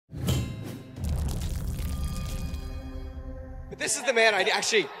But this is the man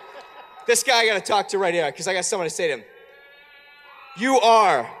this guy I got to talk to right here because I got something to say to him. You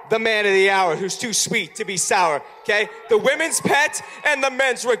are the man of the hour who's too sweet to be sour, okay? The women's pet and the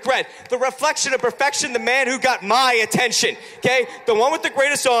men's regret. The reflection of perfection, the man who got my attention, okay? The one with the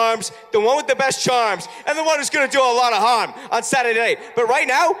greatest arms, the one with the best charms, and the one who's gonna do a lot of harm on Saturday night. But right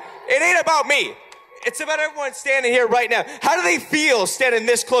now, it ain't about me. It's about everyone standing here right now. How do they feel standing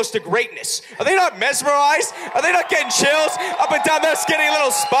this close to greatness? Are they not mesmerized? Are they not getting chills up and down their skinny little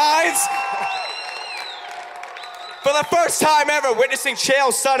spines? For the first time ever, witnessing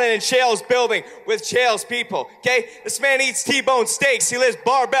Chael Sonnen in Chael's building with Chael's people, okay? This man eats T-bone steaks. He lives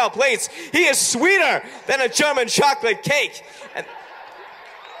barbell plates. He is sweeter than a German chocolate cake.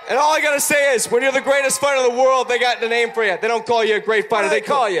 And all I gotta say is, when you're the greatest fighter in the world, they got the name for you. They don't call you a great fighter. What do they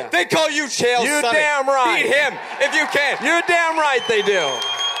call you? They call you Chael Sonnen. You're damn right. Beat him if you can. You're damn right they do.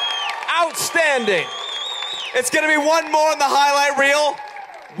 Outstanding. It's gonna be one more in the highlight reel,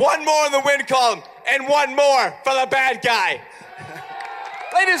 one more in the win column, and one more for the bad guy.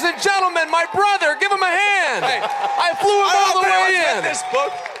 Ladies and gentlemen, my brother, give him a hand. Hey, I flew him all the way in. This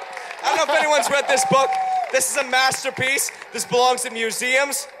book. I don't know if anyone's read this book. This is a masterpiece. This belongs in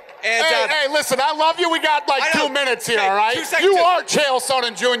museums. And, hey, listen, I love you. We got like 2 minutes here, all right? 2 seconds. You are Chael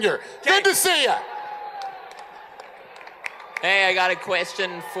Sonnen Jr. Good to see you. Hey, I got a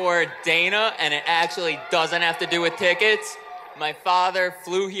question for Dana, and it actually doesn't have to do with tickets. My father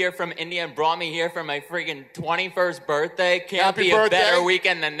flew here from India and brought me here for my freaking 21st birthday. Can't Happy be birthday. a better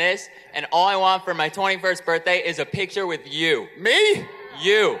weekend than this. And all I want for my 21st birthday is a picture with you. Me?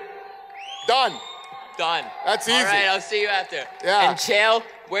 You. Done. Done. That's easy. All right, I'll see you after. Yeah. And Chael,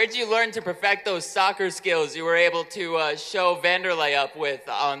 where'd you learn to perfect those soccer skills you were able to show Vanderlei up with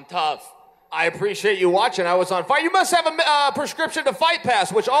on Tough? I appreciate you watching. I was on fire. You must have a prescription to Fight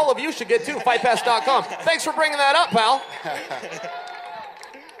Pass, which all of you should get too, fightpass.com. Thanks for bringing that up, pal.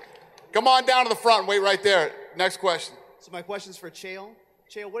 Come on down to the front. Wait right there. Next question. So my question's for Chael.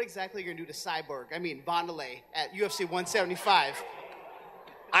 Chael, what exactly are you going to do to Vanderlei at UFC 175?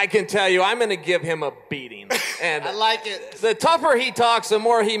 I can tell you, I'm going to give him a beating. And I like it. The tougher he talks, the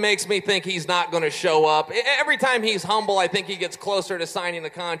more he makes me think he's not going to show up. Every time he's humble, I think he gets closer to signing the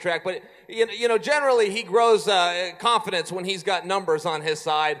contract. But, you know, generally he grows confidence when he's got numbers on his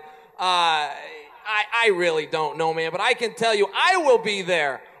side. I really don't know, man. But I can tell you, I will be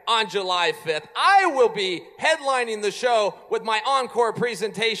there on July 5th. I will be headlining the show with my encore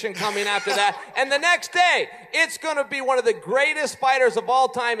presentation coming after that. And the next day, it's going to be one of the greatest fighters of all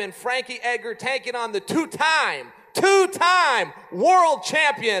time in Frankie Edgar taking on the two-time world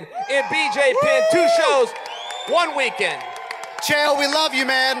champion in BJ Penn. 2 shows, 1 weekend. Chael, we love you,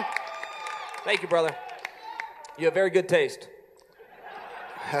 man. Thank you, brother. You have very good taste.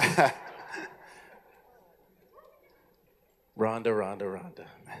 Ronda.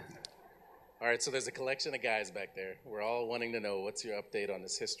 All right, so there's a collection of guys back there. We're all wanting to know, what's your update on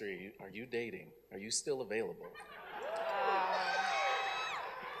this history? Are you dating? Are you still available?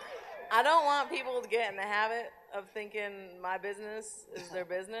 I don't want people to get in the habit of thinking my business is their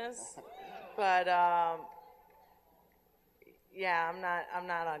business, but yeah, I'm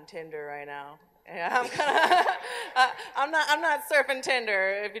not on Tinder right now. Yeah, I'm not surfing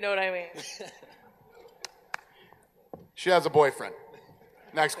Tinder, if you know what I mean. She has a boyfriend.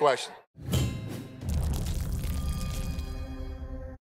 Next question.